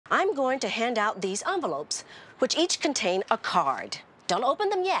I'm going to hand out these envelopes, which each contain a card. Don't open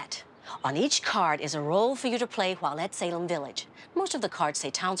them yet. On each card is a role for you to play while at Salem Village. Most of the cards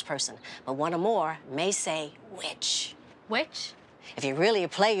say townsperson, but one or more may say witch. Witch? If you really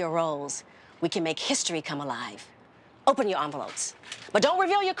play your roles, we can make history come alive. Open your envelopes, but don't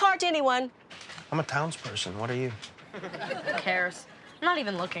reveal your card to anyone. I'm a townsperson. What are you? Who cares? I'm not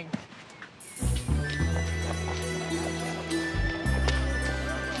even looking.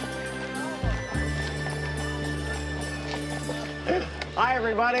 Hi,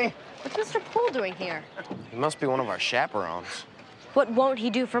 everybody. What's Mr. Poole doing here? He must be one of our chaperones. What won't he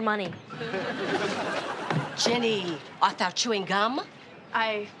do for money? Jenny, art thou chewing gum?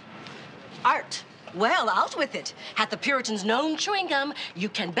 Art. Well, out with it. Had the Puritans known chewing gum, you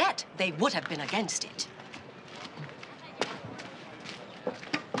can bet they would have been against it.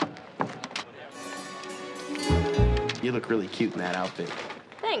 You look really cute in that outfit.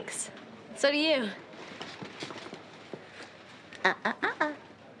 Thanks. So do you.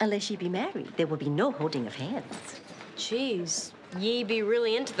 Unless ye be married, there will be no holding of hands. Jeez, ye be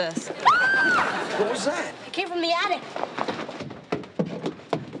really into this. What was that? It came from the attic.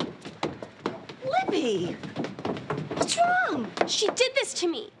 Libby! What's wrong? She did this to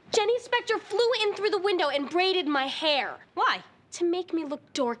me. Jenny Spector flew in through the window and braided my hair. Why? To make me look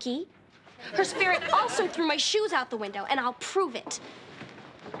dorky. Her spirit also threw my shoes out the window, and I'll prove it.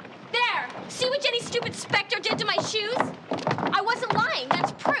 There! See what Jenny's stupid Spector did to my shoes? I wasn't lying,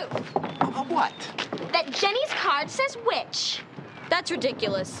 that's proof. What? That Jenny's card says witch. That's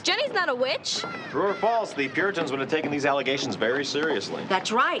ridiculous. Jenny's not a witch. True or false, the Puritans would have taken these allegations very seriously.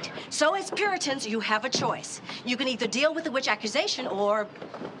 That's right. So as Puritans, you have a choice. You can either deal with the witch accusation or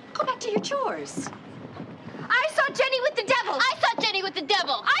go back to your chores. I saw Jenny with the devil. I saw Jenny with the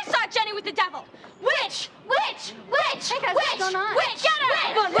devil. I saw Jenny with the devil. Witch! Witch! Witch! Hey guys, witch! what's going on? Witch! Get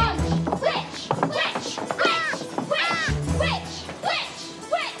her! Come on, run! Witch! Witch! Witch! Witch! Witch!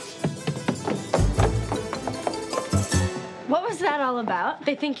 Witch! What was that all about?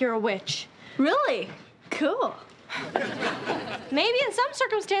 They think you're a witch. Really? Cool. Maybe in some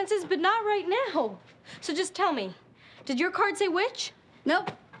circumstances, but not right now. So just tell me, did your card say witch?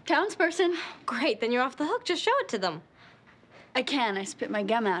 Nope. Townsperson. Great, then you're off the hook. Just show it to them. I can. I spit my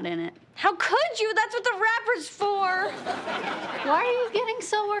gum out in it. How could you? That's what the rapper's for. Why are you getting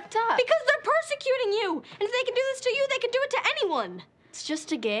so worked up? Because they're persecuting you. And if they can do this to you, they can do it to anyone. It's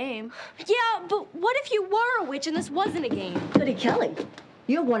just a game. Yeah, but what if you were a witch and this wasn't a game? Goody Kelly,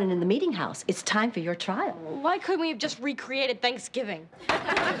 you're wanted in the meeting house. It's time for your trial. Why couldn't we have just recreated Thanksgiving?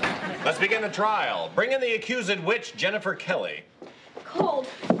 Let's begin the trial. Bring in the accused witch, Jennifer Kelly. Cold.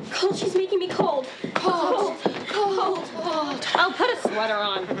 Cold. She's making me cold. Cold. Cold. Cold. I'll put a sweater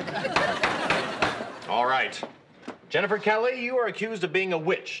on. All right. Jennifer Kelly, you are accused of being a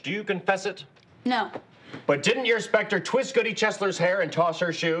witch. Do you confess it? No. But didn't your specter twist Goody Chesler's hair and toss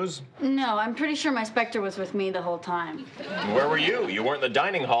her shoes? No, I'm pretty sure my specter was with me the whole time. Where were you? You weren't in the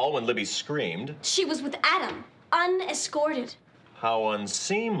dining hall when Libby screamed. She was with Adam, unescorted. How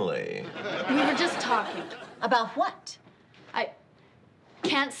unseemly. We were just talking. About what? I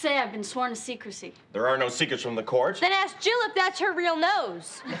can't say. I've been sworn to secrecy. There are no secrets from the court. Then ask Jill if that's her real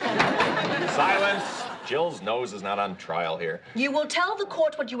nose. Silence. Jill's nose is not on trial here. You will tell the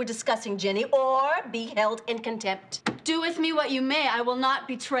court what you were discussing, Jenny, or be held in contempt. Do with me what you may. I will not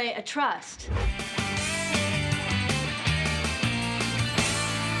betray a trust.